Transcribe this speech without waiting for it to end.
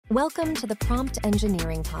Welcome to the Prompt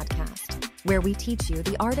Engineering Podcast, where we teach you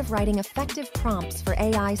the art of writing effective prompts for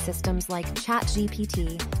AI systems like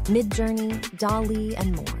ChatGPT, Midjourney, DALL-E,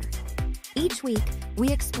 and more. Each week, we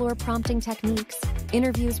explore prompting techniques,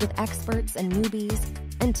 interviews with experts and newbies,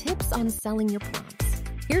 and tips on selling your prompts.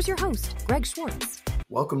 Here's your host, Greg Schwartz.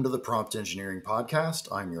 Welcome to the Prompt Engineering Podcast.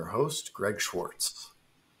 I'm your host, Greg Schwartz.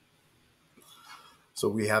 So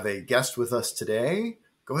we have a guest with us today.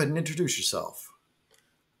 Go ahead and introduce yourself.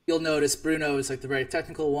 You'll notice Bruno is like the very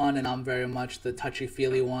technical one, and I'm very much the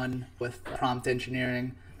touchy-feely one with prompt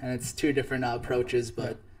engineering. And it's two different approaches,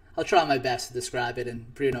 but I'll try my best to describe it,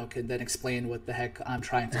 and Bruno can then explain what the heck I'm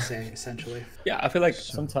trying to say, essentially. Yeah, I feel like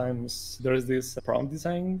sometimes there's this prompt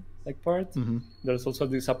design part. There's also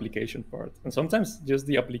this application part. And sometimes just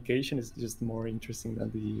the application is just more interesting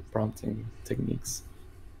than the prompting techniques.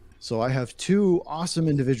 So I have two awesome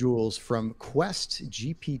individuals from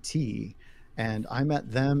QuestGPT, and I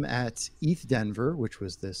met them at ETH Denver, which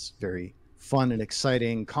was this very fun and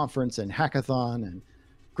exciting conference and hackathon, and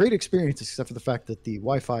great experience, except for the fact that the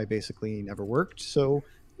Wi-Fi basically never worked. So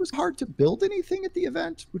it was hard to build anything at the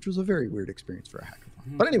event, which was a very weird experience for a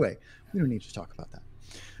hackathon. But anyway, we don't need to talk about that.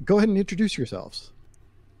 Go ahead and introduce yourselves.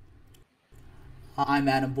 I'm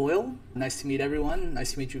Adam Boyle. Nice to meet everyone.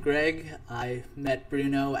 Nice to meet you, Greg. I met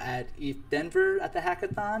Bruno at ETH Denver at the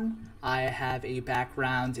hackathon. I have a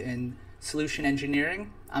background in solution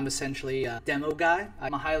engineering. I'm essentially a demo guy.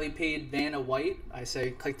 I'm a highly paid Vanna White. I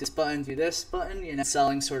say, click this button, do this button,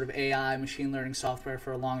 selling sort of AI, machine learning software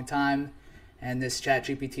for a long time. And this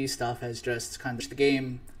ChatGPT stuff has just kind of the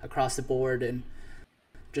game across the board and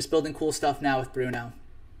just building cool stuff now with Bruno.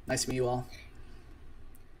 Nice to meet you all.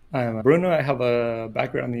 I'm Bruno. I have a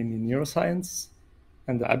background in neuroscience,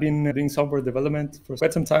 and I've been doing software development for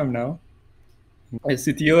quite some time now. I'm a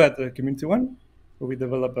CTO at the Community One, where we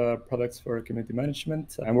develop products for community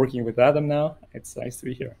management. I'm working with Adam now. It's nice to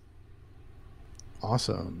be here.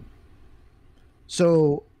 Awesome.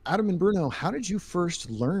 So Adam and Bruno, how did you first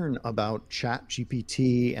learn about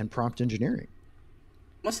ChatGPT and prompt engineering?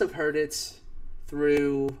 Must have heard it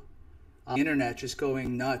through the internet just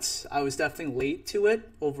going nuts. I was definitely late to it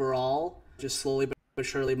overall. Just slowly but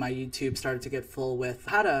surely my YouTube started to get full with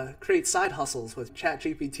how to create side hustles with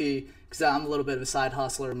ChatGPT, because I'm a little bit of a side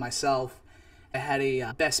hustler myself. I had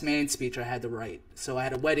a best man speech I had to write. So I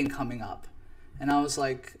had a wedding coming up. And I was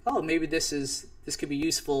like, oh, maybe this could be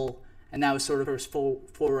useful. And that was sort of her first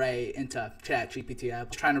foray into ChatGPT. I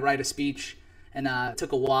was trying to write a speech, and it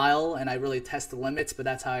took a while, and I really tested the limits, but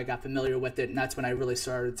that's how I got familiar with it. And that's when I really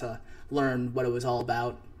started to learn what it was all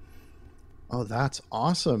about. Oh, that's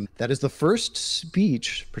awesome. That is the first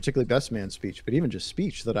speech, particularly best man speech, but even just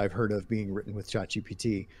speech that I've heard of being written with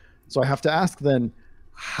ChatGPT. So I have to ask then,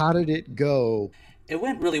 how did it go? It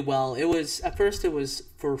went really well. At first it was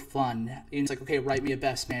for fun. It's like, okay, write me a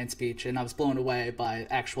best man speech. And I was blown away by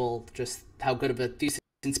just how good of a decent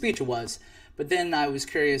speech it was. But then I was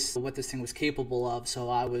curious what this thing was capable of.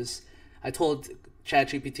 So I told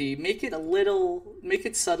ChatGPT, make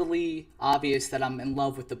it subtly obvious that I'm in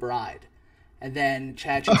love with the bride. And then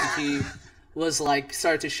ChatGPT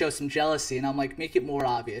started to show some jealousy. And I'm like, make it more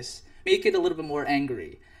obvious. Make it a little bit more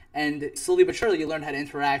angry. And slowly but surely, you learn how to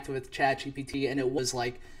interact with ChatGPT, and it was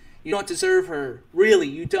like, you don't deserve her. Really,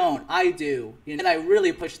 you don't. I do. And I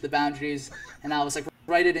really pushed the boundaries, and I was like,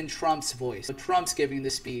 write it in Trump's voice. So Trump's giving the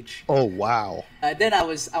speech. Oh, wow. Then I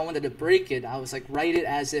wanted to break it. I was like, write it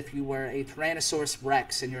as if you were a Tyrannosaurus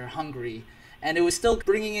Rex and you're hungry. And it was still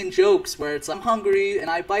bringing in jokes where it's, I'm hungry, and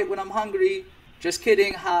I bite when I'm hungry. Just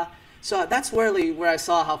kidding, ha. So that's really where I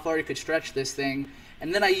saw how far you could stretch this thing.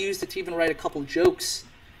 And then I used it to even write a couple jokes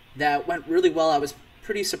that went really well. I was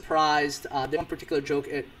pretty surprised. The one particular joke,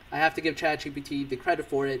 I have to give ChatGPT the credit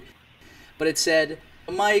for it, but it said,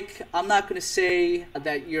 Mike, I'm not going to say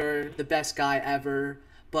that you're the best guy ever,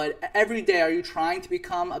 but every day are you trying to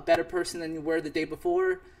become a better person than you were the day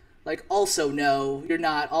before? Like, also no, you're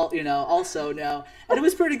not, also no. And it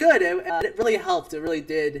was pretty good. It really helped. It really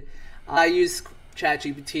did. I used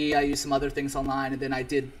ChatGPT, I used some other things online, and then I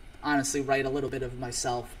did honestly write a little bit of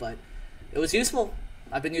myself, but it was useful.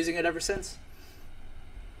 I've been using it ever since.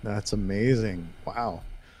 That's amazing. Wow.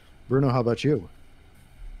 Bruno, how about you?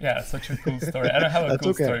 Yeah, it's such a cool story. I don't have a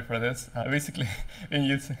cool story for this. Basically, been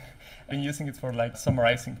using it for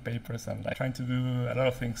summarizing papers and trying to do a lot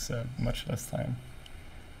of things much less time.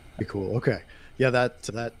 Pretty cool. Okay. Yeah,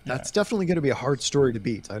 that's definitely going to be a hard story to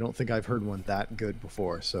beat. I don't think I've heard one that good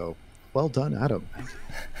before. So well done, Adam.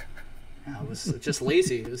 I was just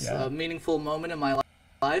lazy. It was a meaningful moment in my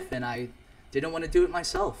life, and I didn't want to do it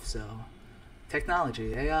myself. So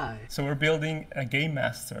technology, AI. So we're building a game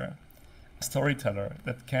master storyteller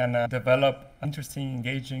that can develop interesting,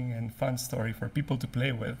 engaging, and fun story for people to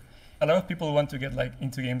play with. A lot of people want to get like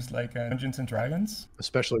into games like Dungeons and Dragons,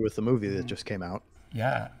 especially with the movie that just came out.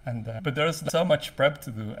 Yeah, and but there's so much prep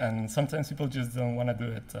to do, and sometimes people just don't want to do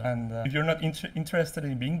it. And if you're not interested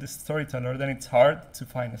in being the storyteller, then it's hard to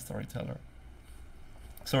find a storyteller.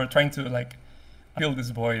 So we're trying to like fill this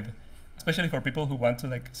void, especially for people who want to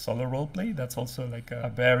like solo roleplay. That's also like a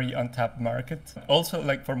very untapped market. Also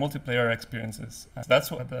like for multiplayer experiences. That's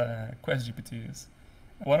what QuestGPT is.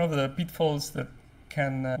 One of the pitfalls that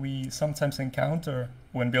we sometimes encounter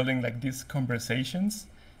when building like these conversations,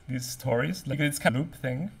 these stories, like it's kind of loop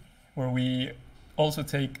thing, where we also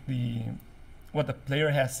take what the player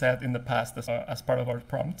has said in the past as part of our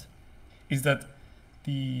prompt, is that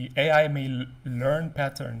the AI may learn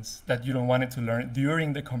patterns that you don't want it to learn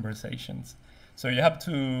during the conversations. So you have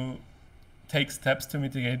to take steps to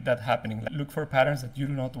mitigate that happening. Like look for patterns that you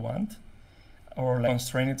do not want, or like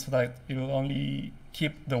constrain it so that it will only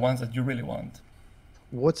keep the ones that you really want.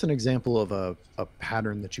 What's an example of a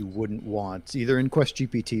pattern that you wouldn't want, either in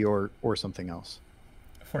QuestGPT or something else?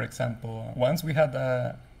 For example, once we had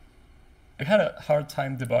a hard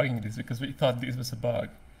time debugging this because we thought this was a bug.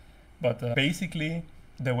 But basically,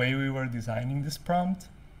 the way we were designing this prompt,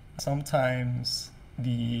 sometimes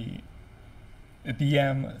the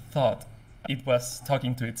DM thought it was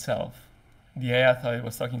talking to itself. The AI thought it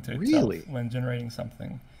was talking to itself when generating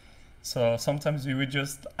something. So sometimes we would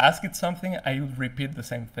just ask it something, I would repeat the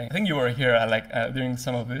same thing. I think you were here during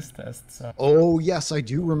some of these tests. Oh, yes, I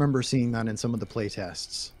do remember seeing that in some of the play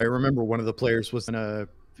tests. I remember one of the players was going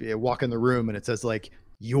to walk in the room and it says like,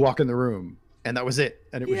 you walk in the room. And that was it.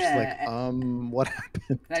 And it was just like, what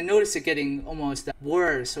happened? And I noticed it getting almost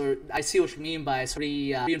worse, or I see what you mean by sort of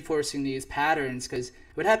reinforcing these patterns, because it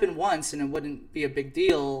would happen once and it wouldn't be a big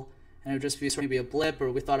deal. And it would just be sort of maybe a blip,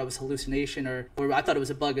 or we thought it was hallucination, or I thought it was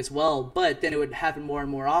a bug as well. But then it would happen more and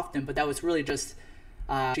more often. But that was really just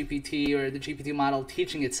GPT or the GPT model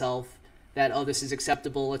teaching itself that, oh, this is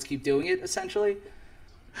acceptable, let's keep doing it, essentially.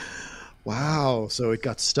 Wow. So it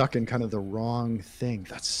got stuck in kind of the wrong thing.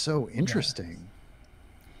 That's so interesting.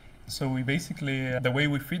 Yeah. So we basically, the way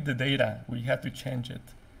we feed the data, we had to change it.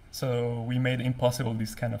 So we made it impossible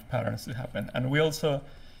these kind of patterns to happen. And we also,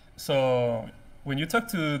 when you talk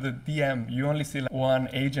to the DM, you only see like one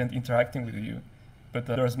agent interacting with you, but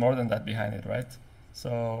there's more than that behind it, right?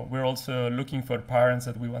 So we're also looking for patterns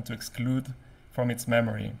that we want to exclude from its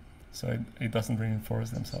memory, so it doesn't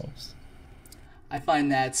reinforce themselves. I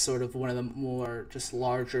find that's sort of one of the more just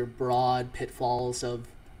larger, broad pitfalls of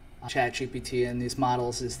ChatGPT and these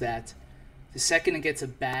models, is that the second it gets a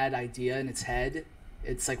bad idea in its head,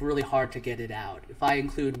 it's like really hard to get it out. If I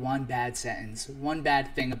include one bad sentence, one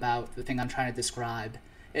bad thing about the thing I'm trying to describe,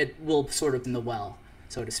 it will sort of in the well,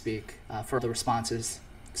 so to speak, for the responses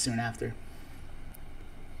soon after.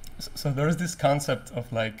 So there's this concept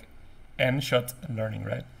of like N-shot learning,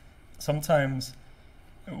 right? Sometimes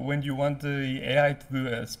when you want the AI to do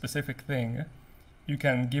a specific thing, you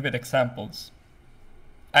can give it examples.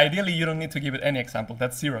 Ideally, you don't need to give it any example.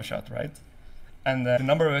 That's zero shot, right? And the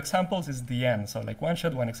number of examples is the N. So like one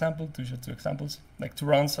shot, one example, two shot, two examples, like 2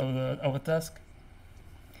 rounds of a task.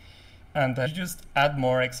 And you just add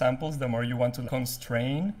more examples the more you want to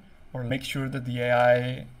constrain or make sure that the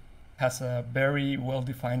AI has a very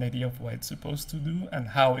well-defined idea of what it's supposed to do and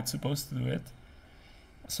how it's supposed to do it.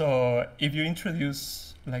 So if you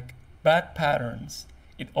introduce like bad patterns,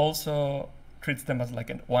 it also treats them as like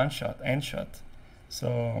a one-shot, N-shot.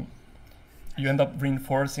 So you end up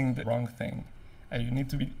reinforcing the wrong thing. You need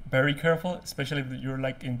to be very careful, especially if you're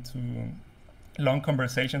like into long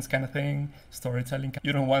conversations kind of thing, storytelling.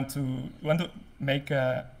 You don't want to make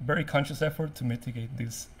a very conscious effort to mitigate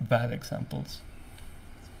these bad examples.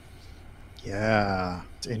 Yeah,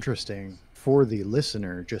 it's interesting. For the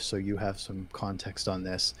listener, just so you have some context on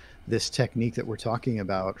this technique that we're talking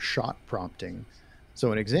about, shot prompting.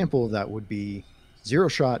 So an example of that would be zero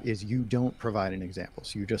shot is you don't provide an example.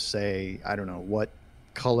 So you just say, I don't know, what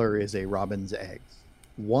color is a robin's egg?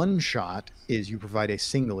 One shot is you provide a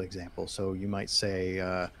single example. So you might say,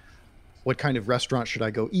 what kind of restaurant should I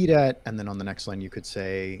go eat at? And then on the next line, you could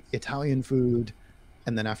say Italian food.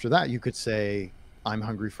 And then after that, you could say, I'm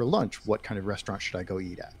hungry for lunch. What kind of restaurant should I go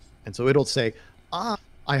eat at? And so it'll say, I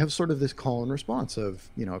have sort of this call and response of,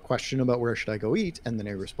 a question about where should I go eat? And then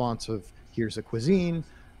a response of, here's a cuisine.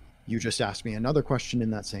 You just asked me another question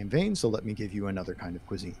in that same vein, so let me give you another kind of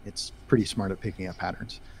cuisine. It's pretty smart at picking up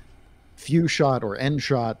patterns. Few shot or N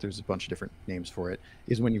shot, there's a bunch of different names for it,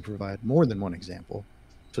 is when you provide more than one example.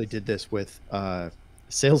 So I did this with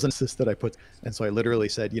sales assist that I put. And so I literally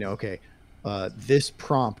said, okay, this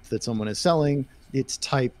prompt that someone is selling, its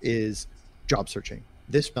type is job searching.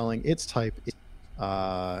 This spelling, its type is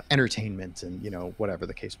entertainment, and whatever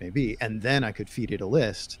the case may be. And then I could feed it a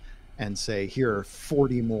list and say, here are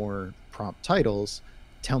 40 more prompt titles.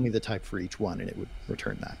 Tell me the type for each one, and it would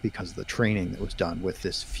return that because of the training that was done with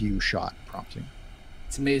this few shot prompting.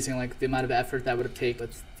 It's amazing, like the amount of effort that would have taken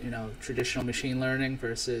with traditional machine learning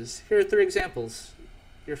versus here are 3 examples.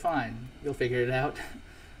 You're fine. You'll figure it out.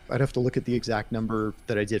 I'd have to look at the exact number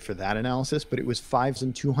that I did for that analysis, but it was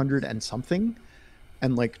 5,200 and something.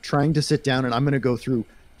 And like trying to sit down, and I'm going to go through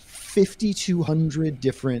 5,200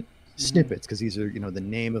 different snippets, because these are, the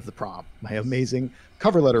name of the prompt, my amazing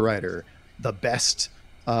cover letter writer, the best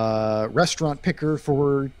restaurant picker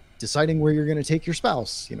for deciding where you're going to take your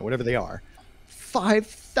spouse, whatever they are.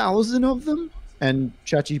 5,000 of them. And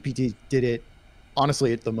ChatGPT did it.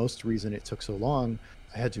 Honestly, the most reason it took so long,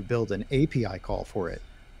 I had to build an API call for it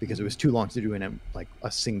because it was too long to do in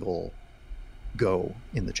a single go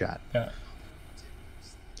in the chat. Yeah.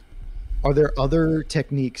 Are there other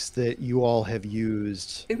techniques that you all have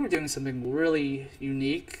used? I think we're doing something really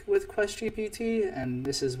unique with QuestGPT, and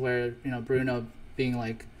this is where, Bruno being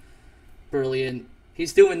like brilliant,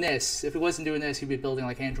 he's doing this. If he wasn't doing this, he'd be building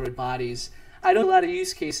like Android bodies. I know a lot of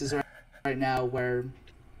use cases right now where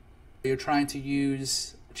you're trying to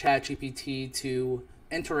use ChatGPT to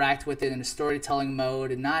interact with it in a storytelling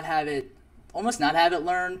mode and almost not have it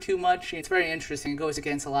learn too much. It's very interesting. It goes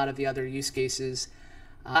against a lot of the other use cases.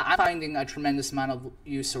 I'm finding a tremendous amount of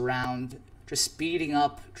use around just speeding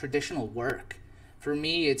up traditional work. For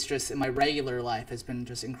me, it's just in my regular life has been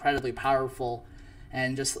just incredibly powerful.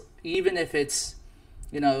 And just even if it's,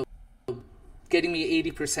 getting me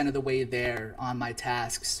 80% of the way there on my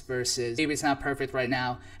tasks versus maybe it's not perfect right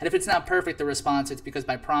now. And if it's not perfect, the response, it's because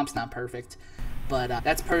my prompt's not perfect. But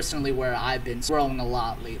that's personally where I've been growing a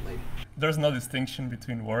lot lately. There's no distinction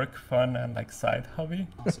between work, fun, and like side hobby.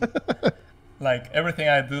 Awesome. Like everything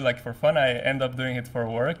I do like for fun, I end up doing it for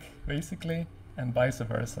work, basically, and vice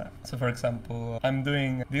versa. So for example, I'm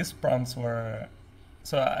doing these prompts where,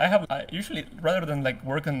 I usually, rather than like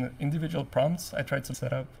work on individual prompts, I try to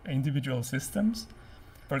set up individual systems.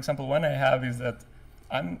 For example, one I have is that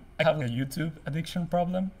I have a YouTube addiction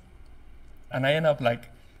problem, and I end up like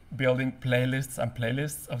building playlists and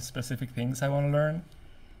playlists of specific things I want to learn,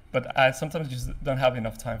 but I sometimes just don't have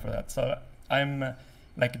enough time for that. So I'm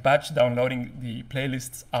like batch downloading the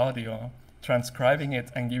playlist's audio, transcribing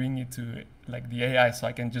it and giving it to like the AI so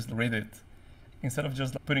I can just read it. Instead of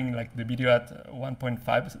just putting like the video at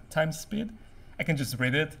 1.5 times speed, I can just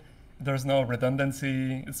read it. There's no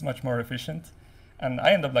redundancy. It's much more efficient. And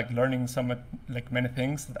I end up like learning many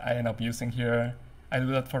things that I end up using here. I do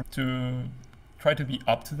that to try to be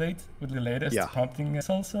up to date with the latest prompting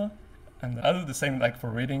also. And I do the same like for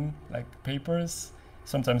reading like papers,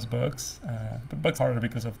 sometimes books, but books are harder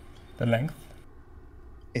because of the length.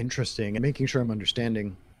 Interesting. And making sure I'm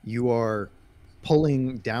understanding, you are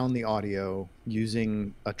pulling down the audio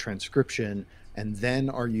using a transcription, and then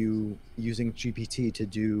are you using GPT to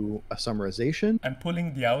do a summarization? I'm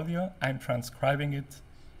pulling the audio, I'm transcribing it,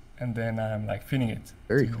 and then I'm like feeding it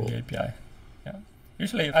to the API. Yeah.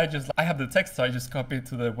 Usually I have the text, so I just copy it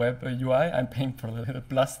to the web UI. I'm paying for the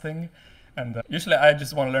plus thing. And usually I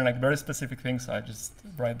just want to learn like very specific things, so I just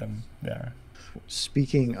write them there.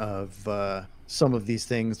 Speaking of some of these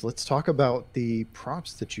things, let's talk about the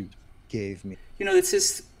prompts that you gave me. It's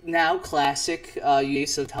this now classic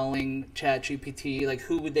use of telling ChatGPT like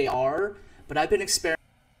who they are, but I've been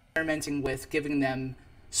experimenting with giving them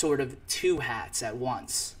sort of 2 hats at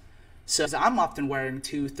once. So I'm often wearing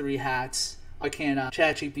 2-3 hats. I can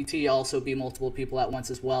ChatGPT also be multiple people at once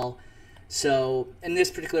as well. So in this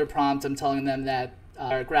particular prompt, I'm telling them that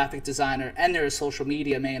our graphic designer and they're a social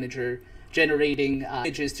media manager generating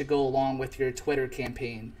images to go along with your Twitter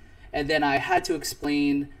campaign. And then I had to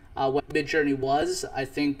explain what Midjourney was. I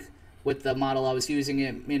think with the model I was using,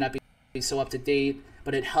 it may not be so up to date,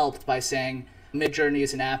 but it helped by saying Midjourney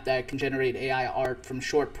is an app that can generate AI art from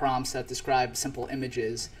short prompts that describe simple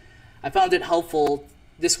images. I found it helpful.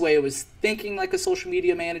 This way it was thinking like a social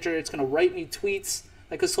media manager. It's going to write me tweets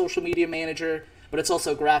like a social media manager, but it's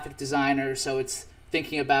also a graphic designer, so it's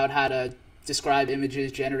thinking about how to describe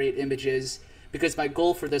images, generate images, because my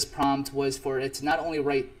goal for this prompt was for it to not only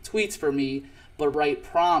write tweets for me, but write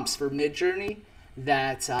prompts for Midjourney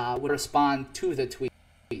that would respond to the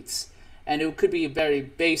tweets. And it could be very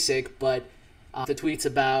basic, but the tweets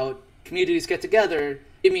about communities get together,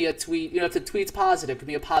 give me a tweet, if the tweet's positive, give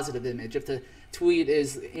me a positive image. If the tweet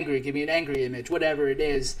is angry, give me an angry image, whatever it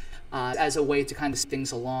is, as a way to kind of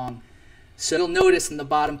things along. So you'll notice in the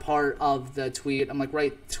bottom part of the tweet, I'm like,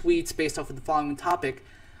 write tweets based off of the following topic.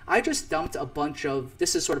 I just dumped a bunch of,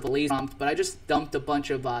 this is sort of a lazy prompt, but I just dumped a bunch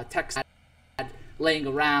of text laying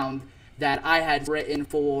around that I had written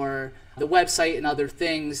for the website and other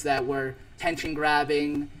things that were attention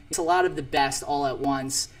grabbing. It's a lot of the best all at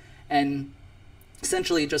once. And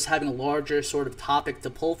essentially just having a larger sort of topic to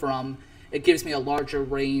pull from, it gives me a larger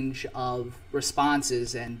range of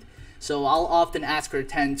responses. And so I'll often ask her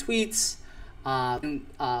 10 tweets,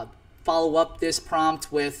 follow up this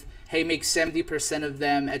prompt with, hey, make 70% of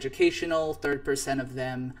them educational, 30% of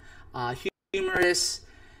them humorous.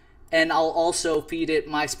 And I'll also feed it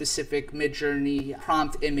my specific Midjourney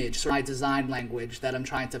prompt image, so my design language that I'm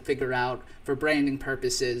trying to figure out for branding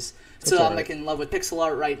purposes. So I'm like in love with pixel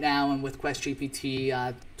art right now, and with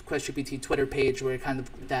QuestGPT Twitter page, we're kind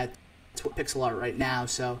of that pixel art right now.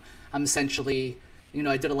 So I'm essentially,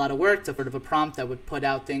 I did a lot of work to sort of a prompt that would put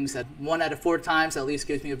out things that 1 out of 4 times at least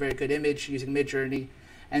gives me a very good image using Midjourney.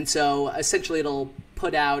 And so essentially it'll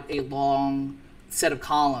put out a long set of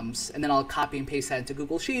columns, and then I'll copy and paste that into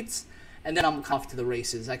Google Sheets, and then I'm off to the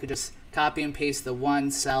races. I could just copy and paste the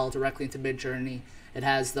one cell directly into Midjourney. It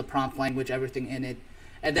has the prompt language, everything in it.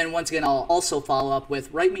 And then once again, I'll also follow up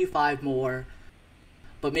with, write me 5 more,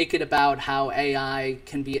 but make it about how AI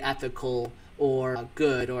can be ethical or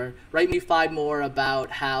good, or write me 5 more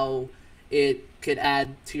about how it could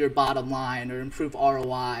add to your bottom line or improve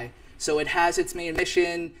ROI. So it has its main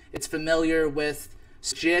mission, it's familiar with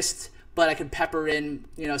gist, but I can pepper in,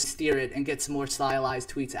 steer it and get some more stylized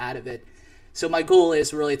tweets out of it. So my goal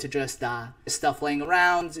is really to just stuff laying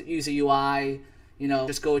around, use a UI,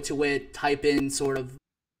 just go to it, type in sort of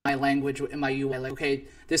my language in my UI, like, okay,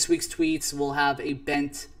 this week's tweets will have a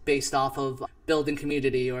bent based off of building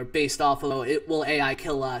community, or based off of, will AI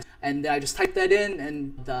kill us? And I just type that in,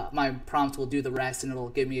 and my prompt will do the rest, and it'll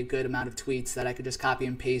give me a good amount of tweets that I could just copy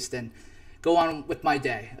and paste and go on with my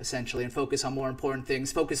day, essentially, and focus on more important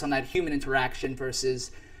things, focus on that human interaction versus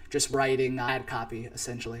just writing ad copy,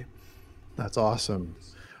 essentially. That's awesome.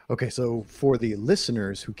 Okay, so for the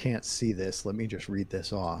listeners who can't see this, let me just read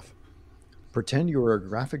this off. Pretend you're a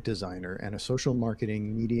graphic designer and a social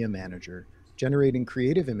marketing media manager generating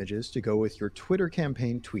creative images to go with your Twitter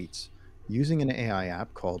campaign tweets using an AI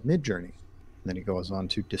app called Midjourney. And then he goes on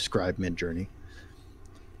to describe Midjourney.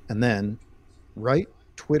 And then write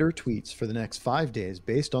Twitter tweets for the next 5 days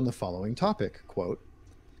based on the following topic, quote,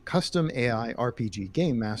 custom AI RPG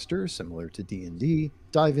game master, similar to D&D,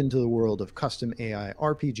 dive into the world of custom AI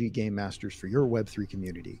RPG game masters for your Web3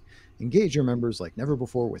 community. Engage your members like never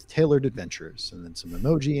before with tailored adventures, and then some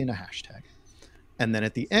emoji and a hashtag. And then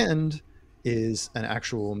at the end is an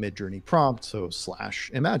actual Midjourney prompt, so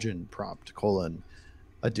 /imagine prompt, :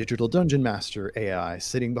 a digital dungeon master AI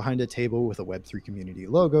sitting behind a table with a Web3 community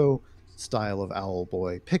logo, style of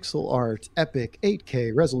Owlboy pixel art, epic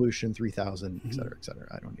 8K resolution 3000, et cetera, et cetera.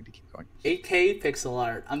 I don't need to keep going. 8K pixel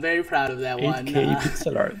art. I'm very proud of that 8K one. 8K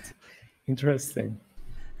pixel art. Interesting.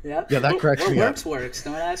 Yep. Yeah, that cracks me up. Works.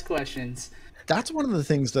 Don't ask questions. That's one of the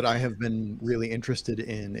things that I have been really interested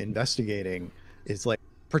in investigating, is like,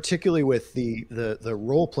 particularly with the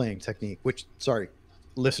role-playing technique, which, sorry,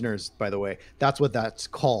 listeners, by the way, that's what that's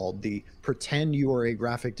called. The pretend you are a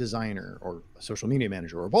graphic designer or a social media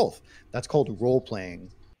manager or both. That's called role playing.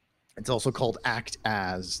 It's also called act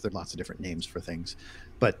as. There are lots of different names for things.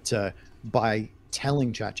 But by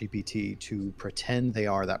telling ChatGPT to pretend they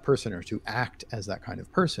are that person or to act as that kind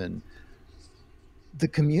of person, the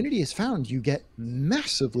community has found you get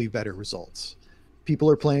massively better results. People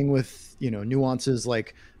are playing with, nuances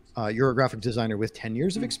like, you're a graphic designer with 10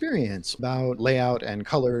 years of experience about layout and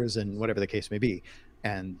colors and whatever the case may be.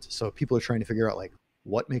 And so people are trying to figure out, like,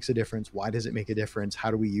 what makes a difference? Why does it make a difference?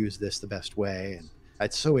 How do we use this the best way? And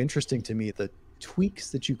it's so interesting to me, the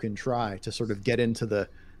tweaks that you can try to sort of get into the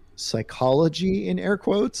psychology, in air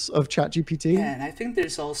quotes, of ChatGPT. Yeah, and I think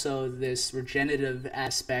there's also this regenerative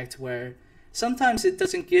aspect where sometimes it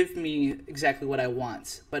doesn't give me exactly what I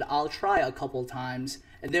want, but I'll try a couple times,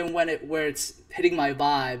 and then where it's hitting my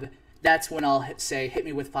vibe, that's when I'll say, hit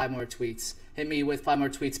me with 5 more tweets. Hit me with 5 more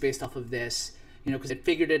tweets based off of this, because it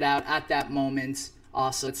figured it out at that moment.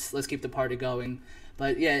 Awesome, let's keep the party going.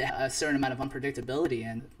 But yeah, a certain amount of unpredictability,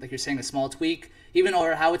 and like you're saying, a small tweak, even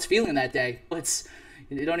or how it's feeling that day.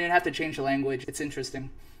 You don't even have to change the language. It's interesting.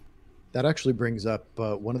 That actually brings up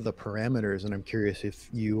one of the parameters, and I'm curious if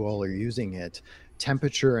you all are using it,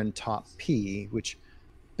 temperature and top P, which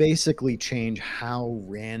basically change how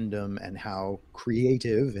random and how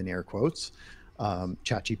creative, in air quotes,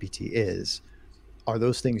 ChatGPT is. Are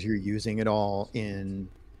those things you're using at all in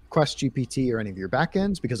QuestGPT or any of your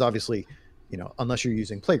backends? Because obviously, unless you're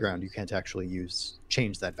using Playground, you can't actually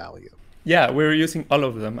change that value. Yeah, we're using all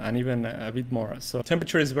of them and even a bit more. So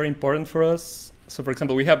temperature is very important for us. So for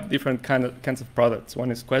example, we have different kinds of products.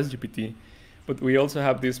 One is QuestGPT, but we also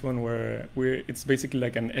have this one where it's basically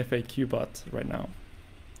like an FAQ bot right now.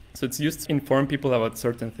 So it's used to inform people about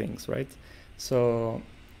certain things, right? So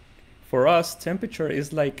for us, temperature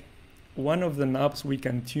is like one of the knobs we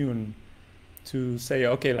can tune to say,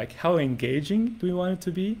 okay, like how engaging do we want it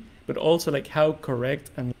to be, but also like how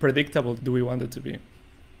correct and predictable do we want it to be.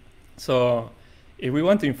 So if we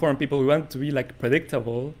want to inform people, we want it to be like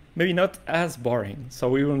predictable, maybe not as boring. So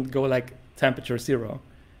we won't go like temperature 0,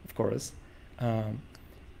 of course.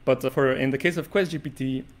 But in the case of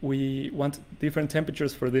QuestGPT, we want different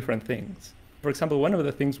temperatures for different things. For example, one of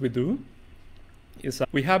the things we do is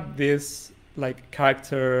we have this like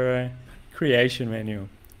character creation menu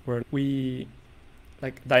where we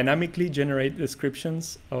like dynamically generate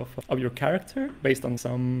descriptions of your character based on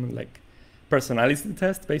some like personality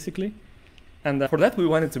test, basically. And for that, we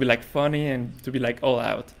want it to be like funny and to be like all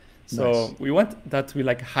out. So nice. We want that to be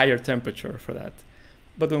like higher temperature for that.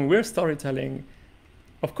 But when we're storytelling,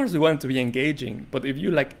 of course, we want it to be engaging. But if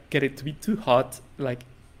you like get it to be too hot, like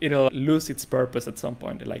it'll lose its purpose at some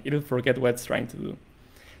point. Like it'll forget what it's trying to do.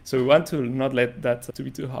 So we want to not let that to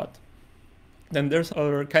be too hot. Then there's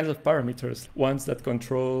other kinds of parameters, ones that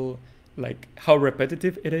control like how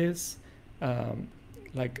repetitive it is,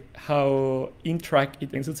 like how in track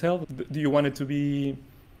it thinks itself. Do you want it to be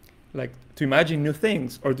like to imagine new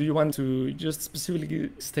things, or do you want to just specifically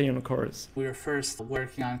stay on course? We were first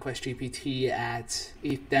working on QuestGPT at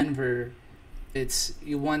ETH Denver.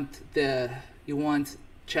 You want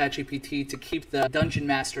ChatGPT to keep the dungeon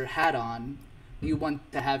master hat on. You want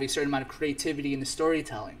to have a certain amount of creativity in the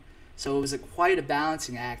storytelling. So it was quite a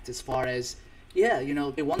balancing act as far as,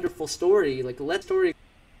 a wonderful story, like let story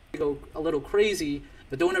go a little crazy,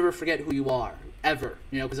 but don't ever forget who you are, ever,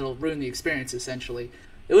 because it'll ruin the experience, essentially.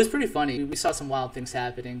 It was pretty funny. We saw some wild things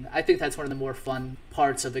happening. I think that's one of the more fun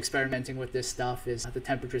parts of experimenting with this stuff is the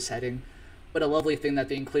temperature setting. But a lovely thing that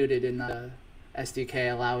they included in the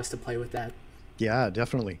SDK allow us to play with that. Yeah,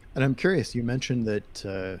 definitely. And I'm curious, you mentioned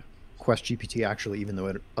that QuestGPT actually, even though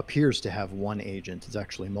it appears to have one agent, it's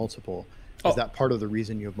actually multiple. Is that part of the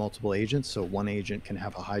reason you have multiple agents? So one agent can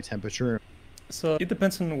have a high temperature? So it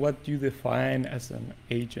depends on what you define as an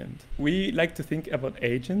agent. We like to think about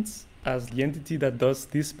agents as the entity that does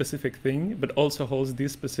this specific thing, but also holds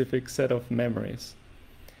this specific set of memories.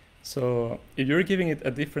 So if you're giving it a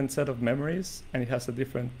different set of memories and it has a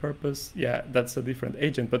different purpose, yeah, that's a different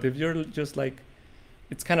agent. But if you're just like,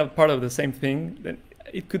 it's kind of part of the same thing, then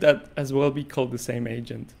it could as well be called the same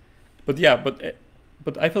agent. But yeah,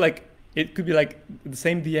 but I feel like it could be like the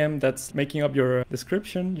same DM that's making up your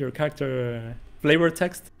description, your character flavor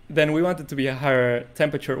text. Then we want it to be a higher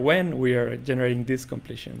temperature when we are generating this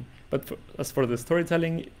completion. But as for the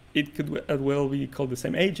storytelling, it could as well be called the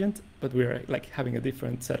same agent, but we're like having a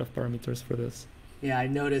different set of parameters for this. Yeah, I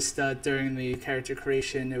noticed during the character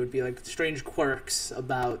creation, there would be like strange quirks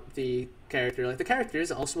about the character. Like the character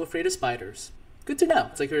is also afraid of spiders. Good to know.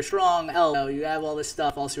 It's like you're a strong elf, you have all this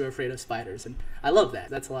stuff, also you're afraid of spiders. And I love that.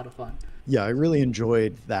 That's a lot of fun. Yeah, I really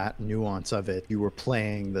enjoyed that nuance of it. You were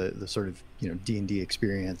playing the sort of, D&D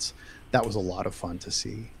experience. That was a lot of fun to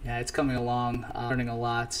see. Yeah, it's coming along, learning a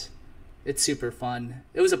lot. It's super fun.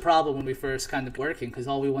 It was a problem when we first kind of working because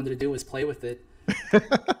all we wanted to do was play with it.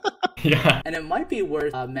 Yeah. And it might be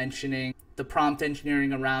worth mentioning the prompt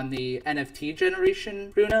engineering around the NFT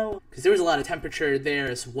generation, Bruno, because there was a lot of temperature there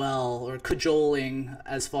as well, or cajoling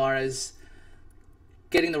as far as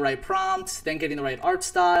getting the right prompt, then getting the right art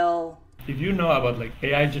style. If you know about like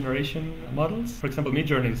AI generation models, for example,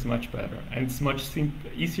 Midjourney is much better and it's much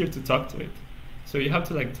easier to talk to it. So you have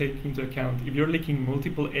to like take into account if you're linking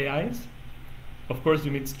multiple AIs. Of course,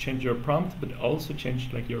 you need to change your prompt, but also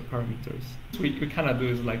change like your parameters. So we kind of do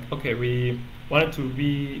is like, okay, we want it to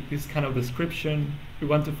be this kind of description. We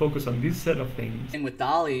want to focus on this set of things. And with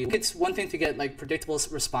DALL-E, it's one thing to get like predictable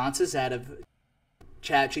responses out of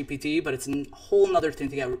ChatGPT, but it's a whole nother thing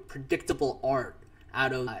to get predictable art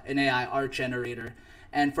out of an AI art generator.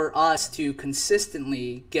 And for us to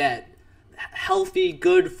consistently get healthy,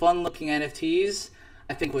 good, fun-looking NFTs,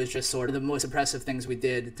 I think was just sort of the most impressive things we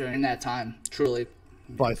did during that time, truly.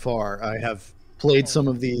 By far, I have played some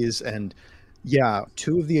of these, and yeah,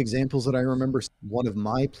 two of the examples that I remember, one of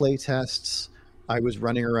my play tests, I was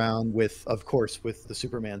running around with, of course, with the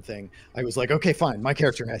Superman thing. I was like, okay, fine, my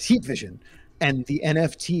character has heat vision. And the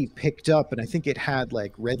NFT picked up, and I think it had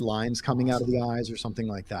like red lines coming out of the eyes or something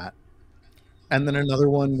like that. And then another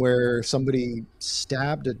one where somebody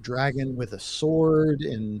stabbed a dragon with a sword,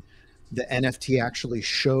 and the NFT actually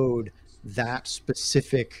showed that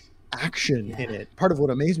specific action in it. Part of what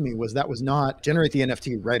amazed me was that was not generate the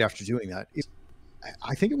NFT right after doing that.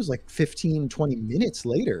 I think it was like 15, 20 minutes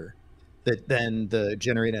later that then the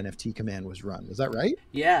generate NFT command was run. Was that right?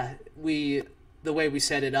 Yeah, the way we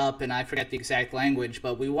set it up, and I forget the exact language,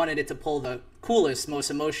 but we wanted it to pull the coolest, most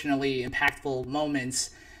emotionally impactful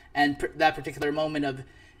moments. And that particular moment of,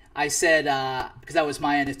 I said, because that was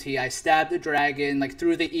my NFT, I stabbed the dragon, like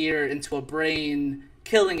through the ear into a brain,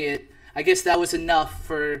 killing it. I guess that was enough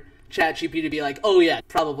for ChatGPT to be like, oh yeah,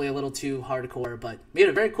 probably a little too hardcore, but made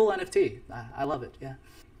a very cool NFT. I love it, yeah.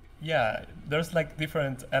 Yeah, there's like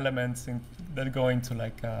different elements that go into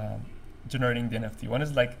like generating the NFT. One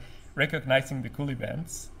is like recognizing the cool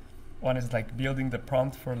events. One is like building the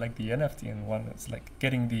prompt for like the NFT, and one is like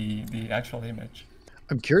getting the actual image.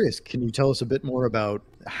 I'm curious, can you tell us a bit more about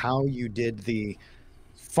how you did the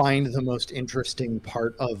find the most interesting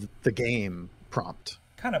part of the game prompt?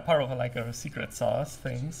 Kind of part of like our secret sauce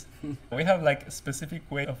things. We have like a specific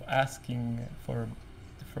way of asking for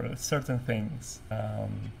certain things.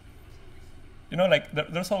 Like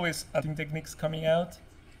there's always techniques coming out,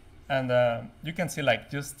 and you can see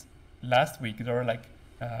like just last week there were like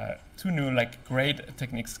 2 new like great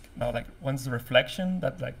techniques. Like one's the reflection,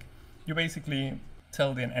 that like you basically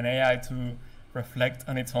tell an AI to reflect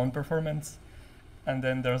on its own performance. And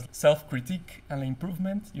then there's self-critique and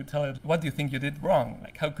improvement. You tell it, what do you think you did wrong?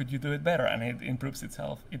 Like, how could you do it better? And it improves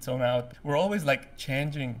itself, its own out. We're always like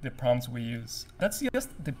changing the prompts we use. That's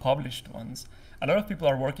just the published ones. A lot of people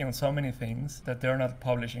are working on so many things that they're not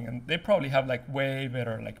publishing, and they probably have like way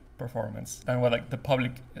better like performance than what like the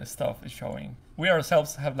public stuff is showing. We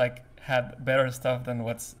ourselves have like had better stuff than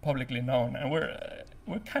what's publicly known, and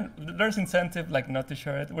there's incentive like not to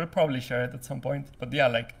share it. We'll probably share it at some point, but yeah,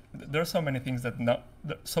 like there's so many things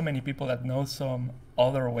so many people that know some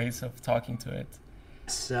other ways of talking to it.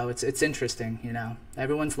 So it's interesting,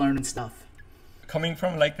 everyone's learning stuff. Coming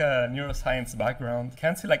from like a neuroscience background,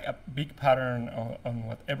 can see like a big pattern on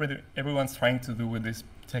what everyone's trying to do with these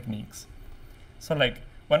techniques. So like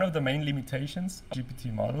one of the main limitations of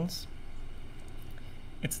GPT models,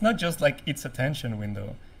 it's not just like its attention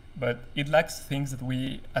window, but it lacks things that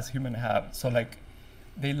we as humans have. So like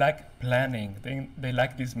they lack planning. They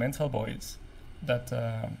lack these mental voice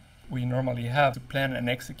that we normally have to plan and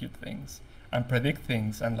execute things and predict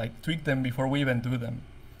things and like tweak them before we even do them.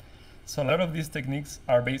 So a lot of these techniques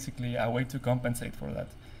are basically a way to compensate for that.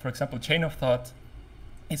 For example, chain of thought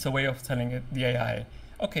is a way of telling the AI,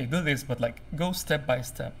 okay, do this, but like go step by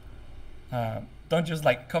step. Don't just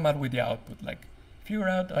like come out with the output. Like figure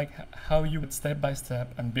out like how you would step by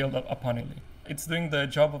step and build up upon it. It's doing the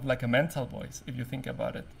job of like a mental voice, if you think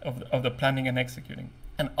about it, of the planning and executing.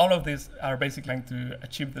 And all of these are basically trying to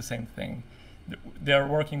achieve the same thing. They are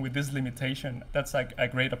working with this limitation. That's like a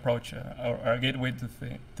great approach or a great way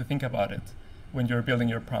to think about it when you're building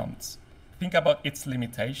your prompts. Think about its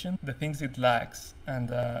limitation, the things it lacks, and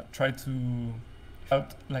try to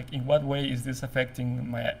out like in what way is this affecting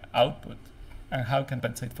my output, and how can I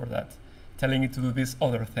compensate for that? Telling it to do this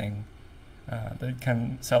other thing that it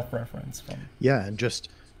can self-reference from. Yeah, and just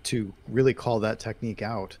to really call that technique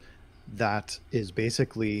out, that is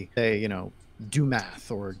basically say, do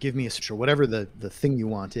math or give me or whatever the thing you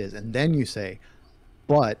want is, and then you say,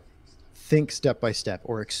 but think step by step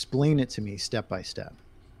or explain it to me step by step.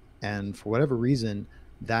 And for whatever reason,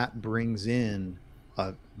 that brings in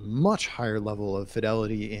a much higher level of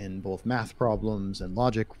fidelity in both math problems and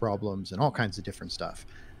logic problems and all kinds of different stuff.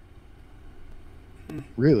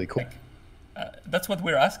 Really cool. That's what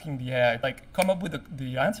we're asking the AI, like come up with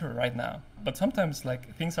the answer right now. But sometimes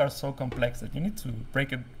like things are so complex that you need to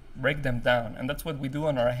break them down, and that's what we do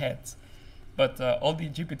on our heads. But all the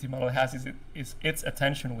GPT model has is its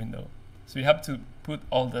attention window. So you have to put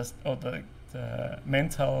all the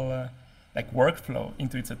mental like workflow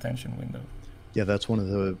into its attention window. Yeah, that's one of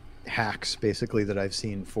the hacks basically that I've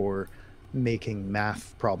seen for making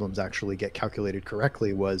math problems actually get calculated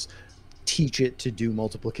correctly was teach it to do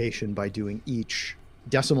multiplication by doing each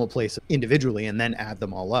decimal place individually and then add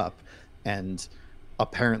them all up. And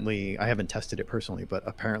apparently, I haven't tested it personally, but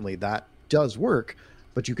apparently that does work,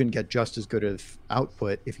 but you can get just as good of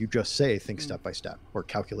output if you just say think step by step or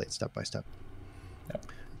calculate step by step. Yep.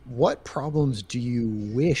 What problems do you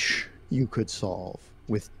wish you could solve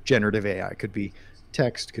with generative AI? Could be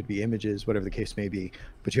text, could be images, whatever the case may be,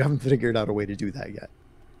 but you haven't figured out a way to do that yet.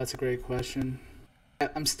 That's a great question.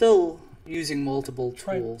 I'm still using multiple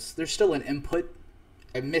tools. There's still an input.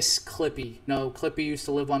 I miss Clippy. Clippy used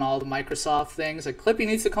to live on all the Microsoft things. Like Clippy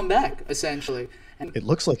needs to come back, essentially. And it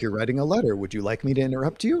looks like you're writing a letter. Would you like me to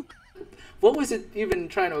interrupt you? what was it even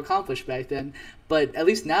trying to accomplish back then? But at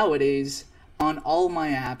least nowadays, on all my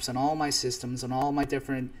apps, on all my systems, on all my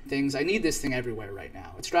different things, I need this thing everywhere right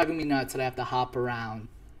now. It's driving me nuts that I have to hop around.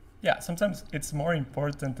 Yeah, sometimes it's more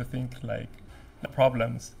important to think like the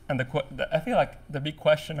problems. And I feel like the big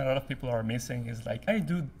question a lot of people are missing is like, I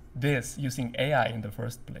do this using AI in the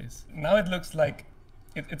first place. Now it looks like,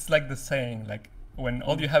 it's like the saying, like when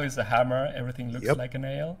all you have is a hammer, everything looks like a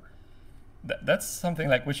nail. That's something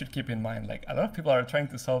like we should keep in mind. Like a lot of people are trying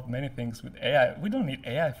to solve many things with AI. We don't need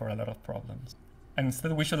AI for a lot of problems. And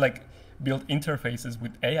instead we should like build interfaces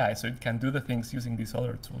with AI so it can do the things using these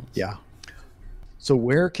other tools. Yeah. So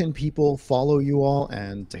where can people follow you all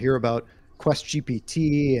and to hear about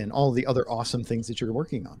QuestGPT and all the other awesome things that you're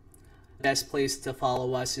working on? Best place to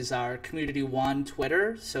follow us is our Community One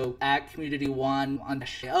Twitter. So at Community One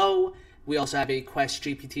 _o. We also have a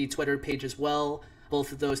QuestGPT Twitter page as well.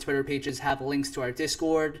 Both of those Twitter pages have links to our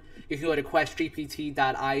Discord. You can go to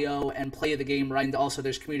QuestGPT.io and play the game right. And also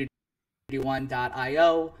there's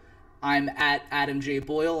CommunityOne.io. I'm at Adam J.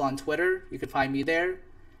 Boyle on Twitter. You can find me there.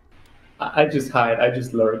 I just hide, I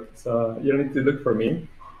just lurk, so you don't need to look for me.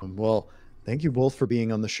 Well, thank you both for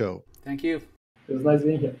being on the show. Thank you. It was nice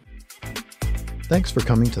being here. Thanks for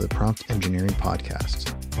coming to the Prompt Engineering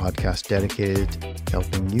Podcast, a podcast dedicated to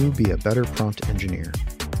helping you be a better prompt engineer.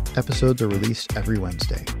 Episodes are released every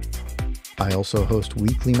Wednesday. I also host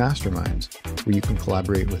weekly masterminds where you can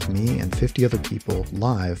collaborate with me and 50 other people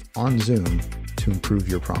live on Zoom to improve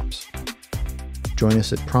your prompts. Join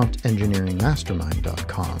us at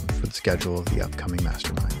promptengineeringmastermind.com for the schedule of the upcoming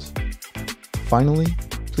masterminds. Finally,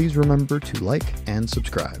 please remember to like and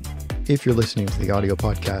subscribe. If you're listening to the audio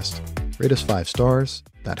podcast, rate us 5 stars.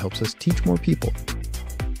 That helps us teach more people.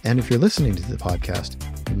 And if you're listening to the podcast,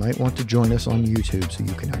 you might want to join us on YouTube so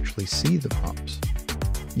you can actually see the prompts.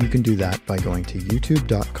 You can do that by going to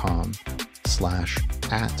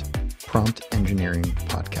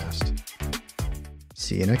youtube.com/@promptengineeringpodcast.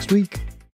 See you next week.